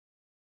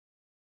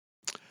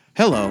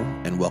Hello,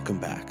 and welcome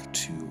back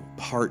to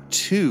part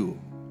 2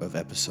 of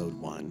episode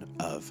 1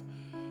 of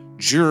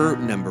Juror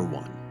Number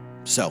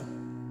 1. So,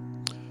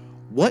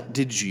 what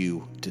did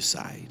you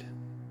decide?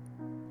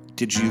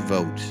 Did you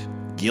vote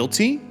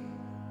guilty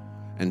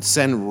and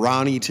send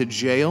Ronnie to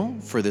jail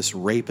for this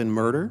rape and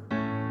murder?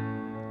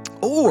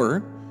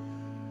 Or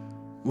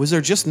was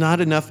there just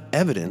not enough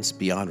evidence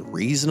beyond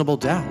reasonable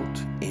doubt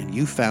and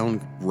you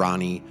found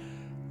Ronnie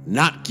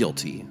not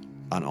guilty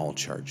on all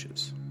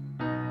charges?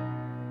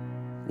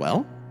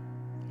 Well,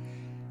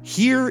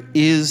 here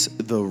is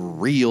the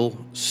real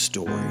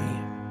story.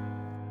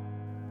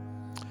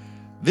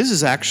 This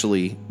is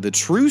actually the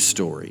true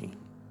story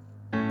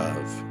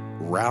of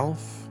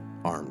Ralph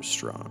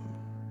Armstrong.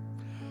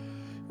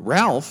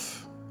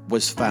 Ralph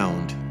was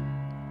found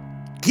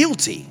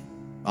guilty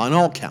on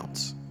all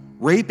counts,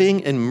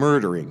 raping and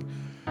murdering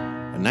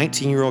a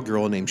 19-year-old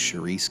girl named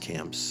Cherise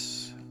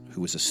Camps,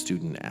 who was a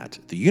student at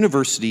the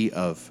University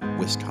of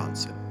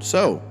Wisconsin.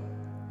 So,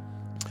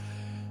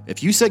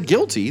 if you said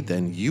guilty,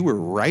 then you were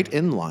right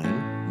in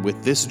line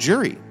with this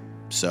jury.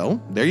 So,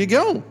 there you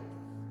go.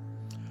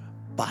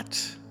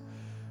 But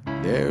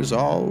there's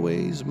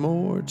always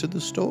more to the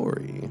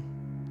story.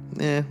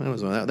 That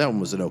one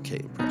was an okay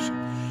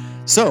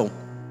impression. So,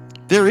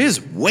 there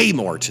is way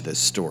more to this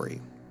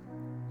story.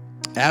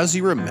 As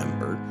you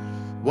remember,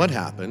 what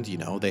happened,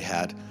 they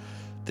had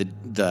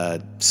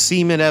the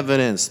semen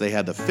evidence, they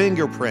had the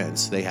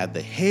fingerprints, they had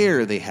the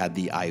hair, they had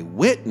the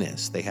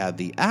eyewitness, they had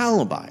the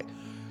alibi.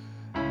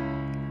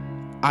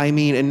 I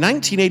mean, in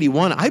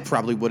 1981, I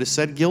probably would have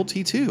said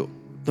guilty too.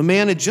 The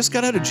man had just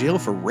got out of jail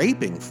for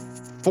raping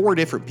 4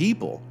 different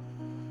people.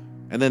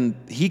 And then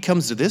he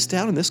comes to this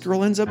town and this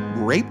girl ends up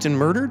raped and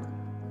murdered.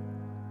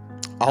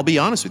 I'll be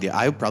honest with you,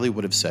 I probably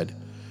would have said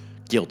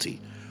guilty.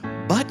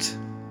 But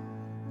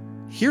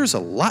here's a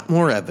lot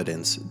more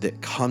evidence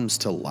that comes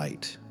to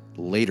light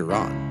later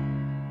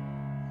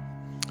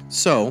on.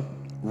 So,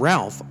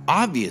 Ralph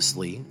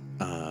obviously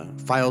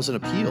files an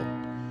appeal.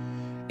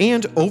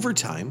 And over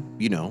time,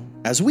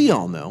 as we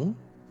all know,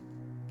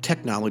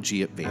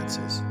 technology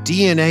advances,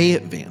 DNA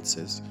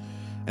advances,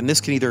 and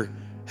this can either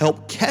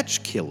help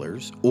catch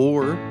killers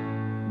or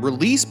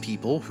release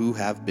people who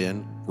have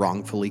been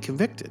wrongfully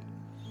convicted.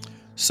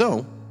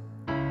 So,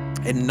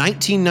 in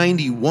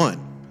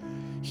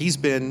 1991, he's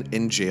been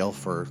in jail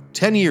for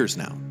 10 years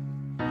now.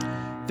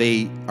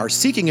 They are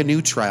seeking a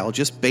new trial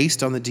just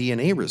based on the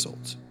DNA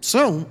results.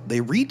 So, they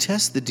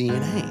retest the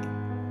DNA.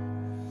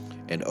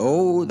 And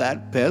oh,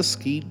 that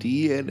pesky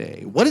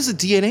DNA. What does the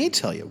DNA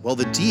tell you? Well,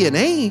 the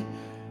DNA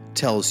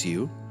tells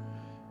you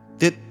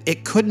that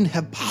it couldn't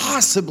have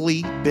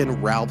possibly been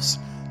Ralph's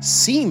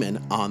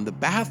semen on the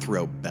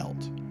bathrobe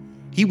belt.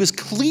 He was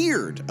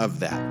cleared of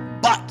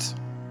that. But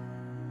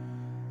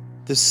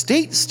the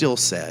state still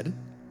said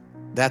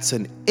that's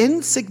an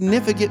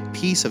insignificant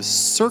piece of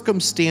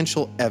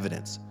circumstantial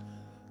evidence.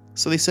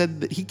 So they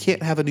said that he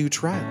can't have a new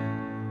trial.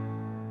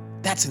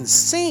 That's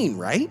insane,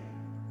 right?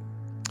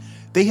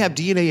 They have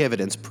DNA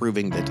evidence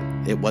proving that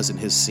it wasn't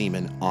his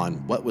semen on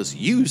what was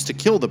used to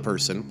kill the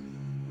person,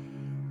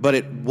 but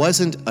it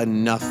wasn't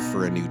enough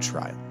for a new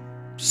trial.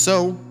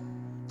 So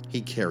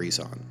he carries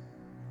on.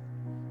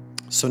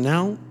 So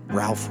now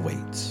Ralph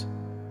waits.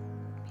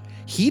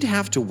 He'd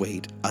have to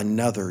wait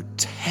another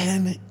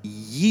 10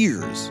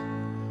 years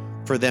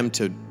for them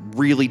to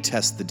really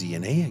test the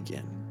DNA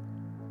again.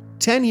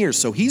 10 years.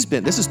 So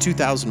this is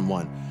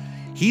 2001.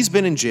 He's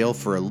been in jail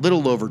for a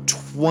little over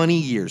 20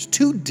 years,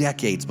 2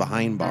 decades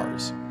behind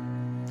bars.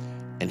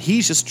 And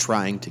he's just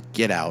trying to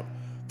get out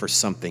for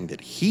something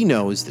that he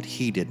knows that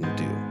he didn't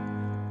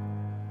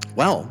do.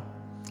 Well,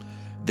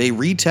 they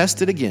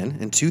retested again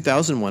in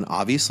 2001.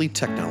 Obviously,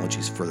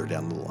 technology's further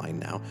down the line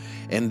now.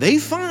 And they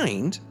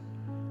find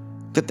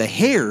that the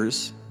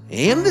hairs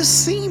and the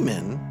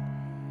semen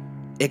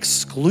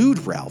exclude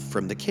Ralph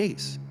from the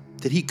case,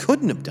 that he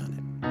couldn't have done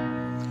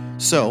it.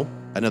 So,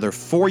 another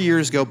 4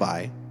 years go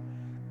by,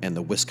 and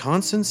the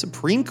Wisconsin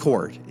Supreme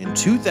Court in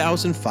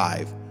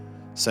 2005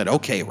 said,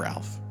 okay,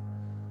 Ralph,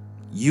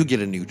 you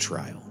get a new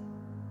trial.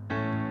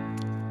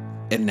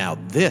 And now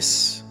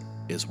this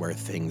is where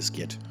things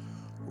get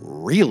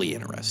really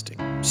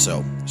interesting.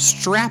 So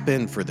strap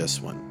in for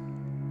this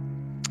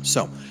one.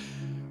 So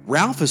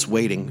Ralph is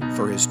waiting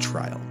for his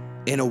trial,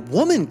 and a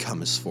woman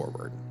comes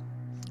forward,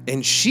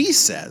 and she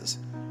says,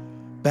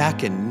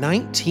 back in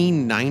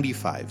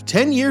 1995,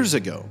 10 years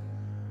ago,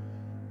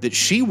 that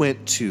she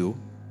went to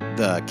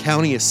the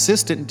county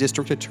assistant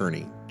district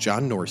attorney,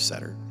 John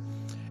Norsetter,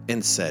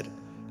 and said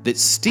that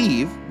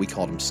Steve, we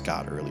called him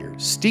Scott earlier,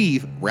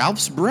 Steve,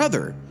 Ralph's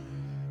brother,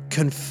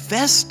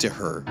 confessed to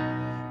her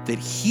that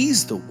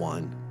he's the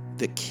one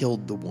that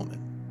killed the woman.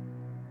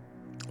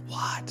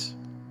 What?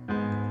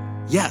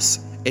 Yes,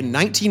 in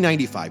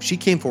 1995, she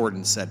came forward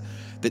and said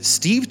that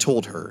Steve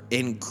told her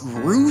in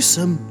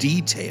gruesome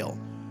detail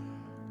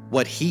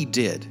what he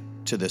did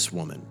to this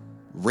woman,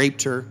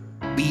 raped her,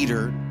 beat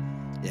her,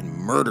 and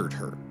murdered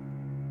her.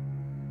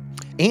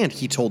 And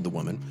he told the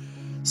woman,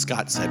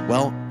 Scott said,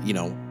 well,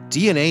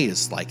 DNA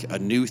is like a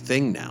new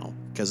thing now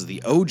because of the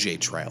OJ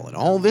trial and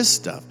all this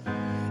stuff.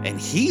 And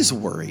he's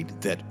worried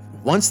that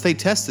once they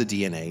test the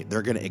DNA,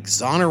 they're going to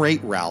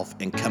exonerate Ralph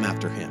and come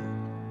after him.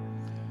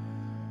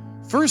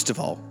 First of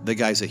all, the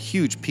guy's a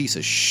huge piece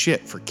of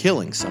shit for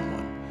killing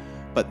someone.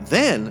 But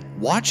then,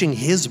 watching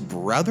his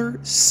brother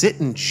sit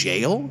in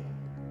jail?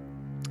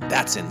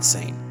 That's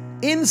insane.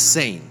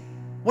 Insane.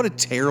 What a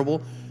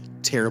terrible,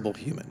 terrible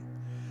human.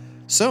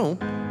 So,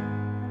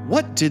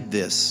 what did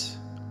this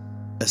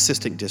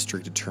assistant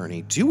district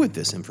attorney do with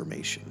this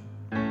information?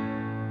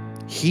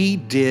 He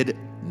did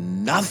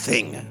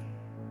nothing.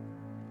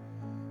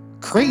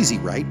 Crazy,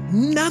 right?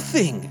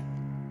 Nothing.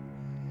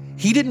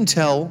 He didn't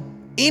tell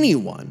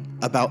anyone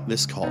about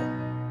this call.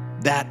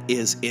 That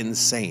is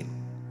insane.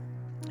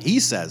 He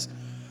says,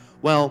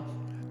 well,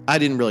 I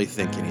didn't really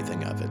think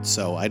anything of it,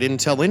 so I didn't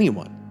tell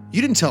anyone.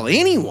 You didn't tell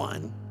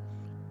anyone?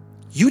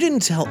 You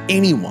didn't tell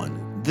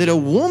anyone that a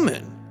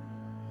woman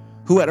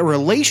who had a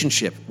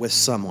relationship with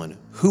someone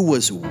who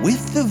was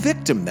with the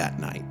victim that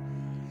night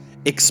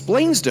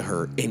explains to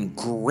her in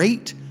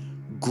great,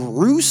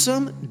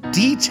 gruesome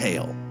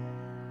detail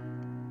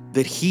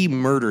that he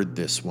murdered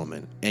this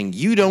woman, and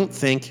you don't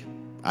think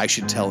I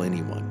should tell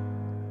anyone.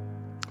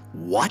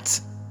 What?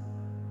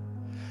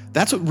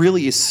 That's what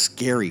really is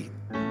scary,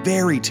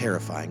 very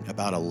terrifying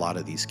about a lot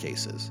of these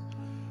cases.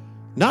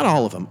 Not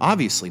all of them,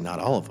 obviously not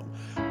all of them,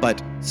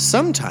 but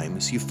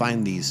sometimes you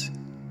find these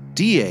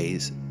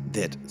DAs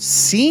that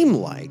seem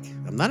like,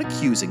 I'm not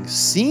accusing,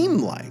 seem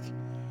like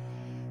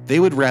they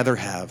would rather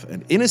have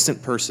an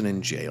innocent person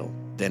in jail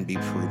than be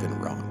proven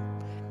wrong.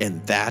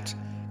 And that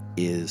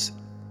is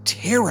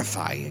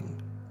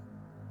terrifying.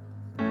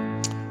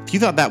 If you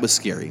thought that was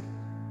scary,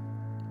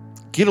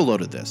 get a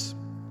load of this.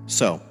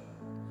 So,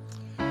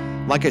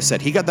 like I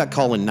said, he got that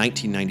call in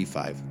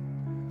 1995.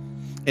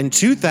 In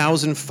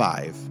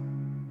 2005,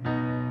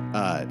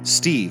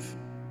 Steve,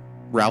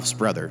 Ralph's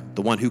brother,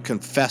 the one who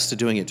confessed to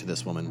doing it to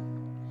this woman,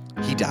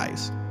 he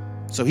dies.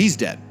 So he's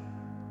dead.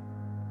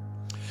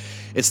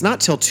 It's not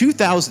till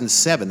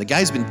 2007, the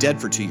guy's been dead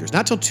for 2 years,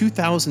 not till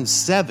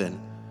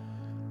 2007,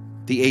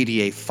 the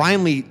ADA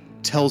finally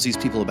tells these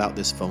people about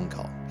this phone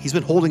call. He's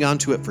been holding on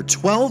to it for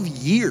 12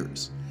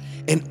 years,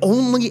 and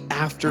only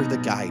after the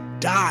guy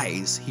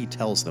dies, he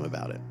tells them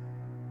about it.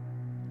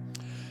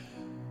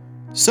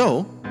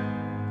 So,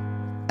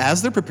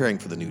 as they're preparing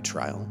for the new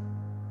trial,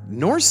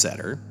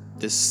 Norsetter,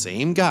 this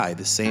same guy,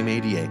 the same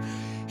ADA,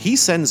 he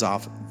sends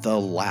off the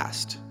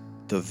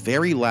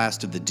very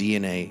last of the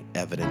DNA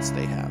evidence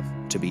they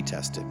have to be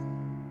tested.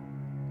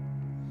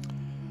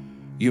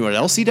 You know what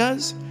else he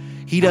does?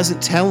 He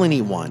doesn't tell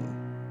anyone.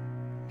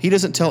 He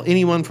doesn't tell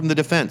anyone from the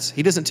defense.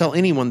 He doesn't tell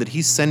anyone that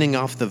he's sending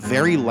off the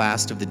very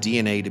last of the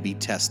DNA to be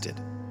tested.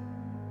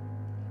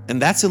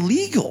 And that's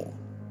illegal.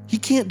 He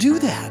can't do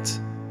that.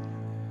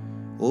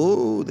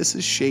 Oh, this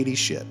is shady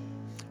shit.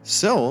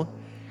 So,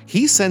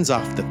 he sends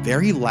off the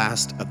very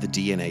last of the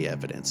DNA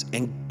evidence,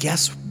 and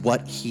guess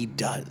what he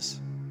does?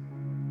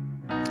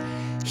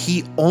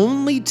 He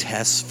only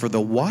tests for the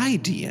Y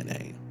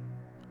DNA.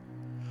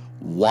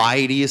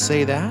 Why do you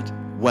say that?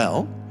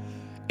 Well,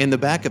 in the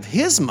back of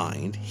his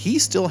mind, he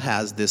still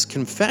has this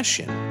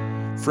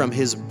confession from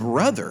his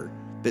brother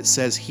that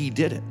says he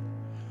did it.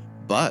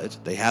 But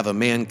they have a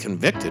man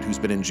convicted who's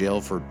been in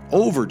jail for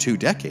over 2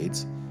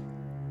 decades.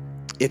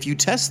 If you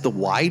test the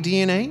Y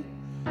DNA,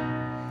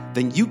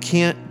 then you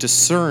can't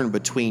discern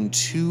between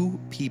 2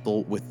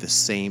 people with the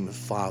same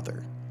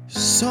father.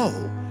 So,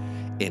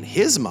 in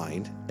his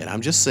mind, and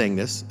I'm just saying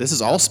this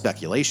is all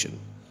speculation.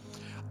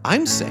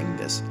 I'm saying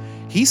this.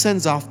 He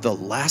sends off the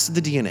last of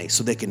the DNA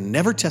so they can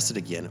never test it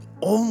again,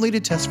 only to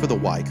test for the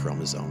Y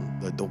chromosome,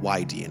 the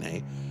Y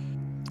DNA.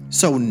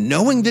 So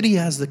knowing that he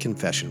has the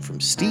confession from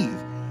Steve,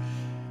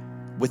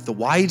 with the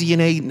Y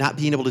DNA not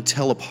being able to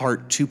tell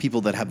apart 2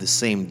 people that have the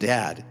same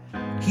dad,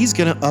 he's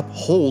going to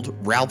uphold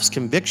Ralph's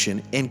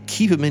conviction and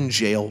keep him in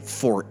jail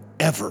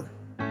forever.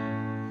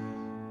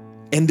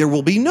 And there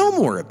will be no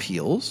more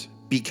appeals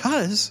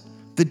because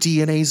the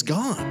DNA's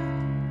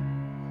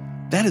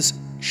gone. That is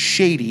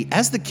shady,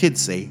 as the kids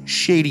say,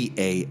 shady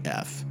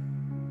AF.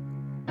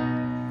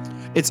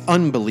 It's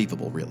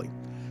unbelievable, really.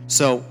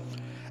 So,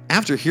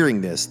 after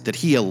hearing this, that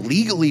he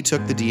illegally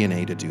took the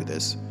DNA to do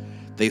this,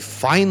 they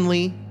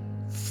finally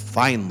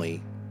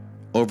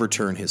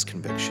overturn his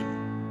conviction.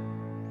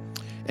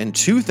 In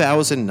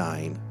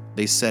 2009,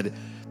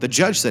 the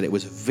judge said it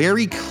was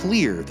very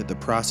clear that the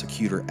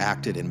prosecutor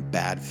acted in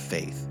bad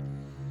faith.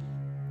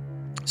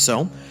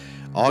 So,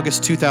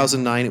 August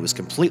 2009, it was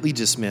completely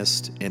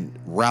dismissed, and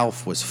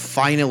Ralph was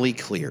finally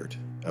cleared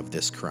of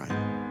this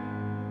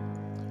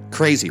crime.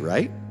 Crazy,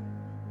 right?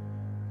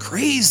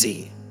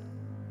 Crazy.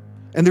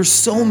 And there's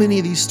so many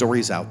of these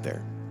stories out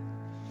there.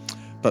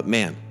 But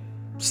man,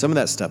 some of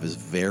that stuff is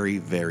very,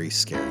 very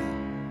scary.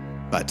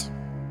 But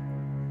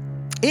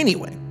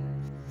anyway,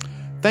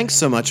 thanks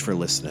so much for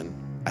listening.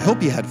 I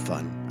hope you had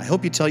fun. I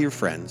hope you tell your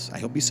friends. I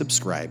hope you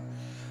subscribe.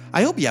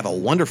 I hope you have a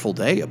wonderful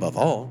day above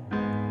all.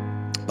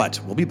 But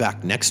we'll be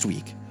back next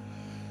week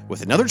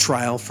with another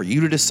trial for you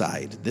to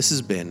decide. This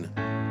has been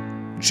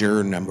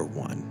Juror number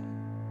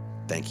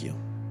 1. Thank you.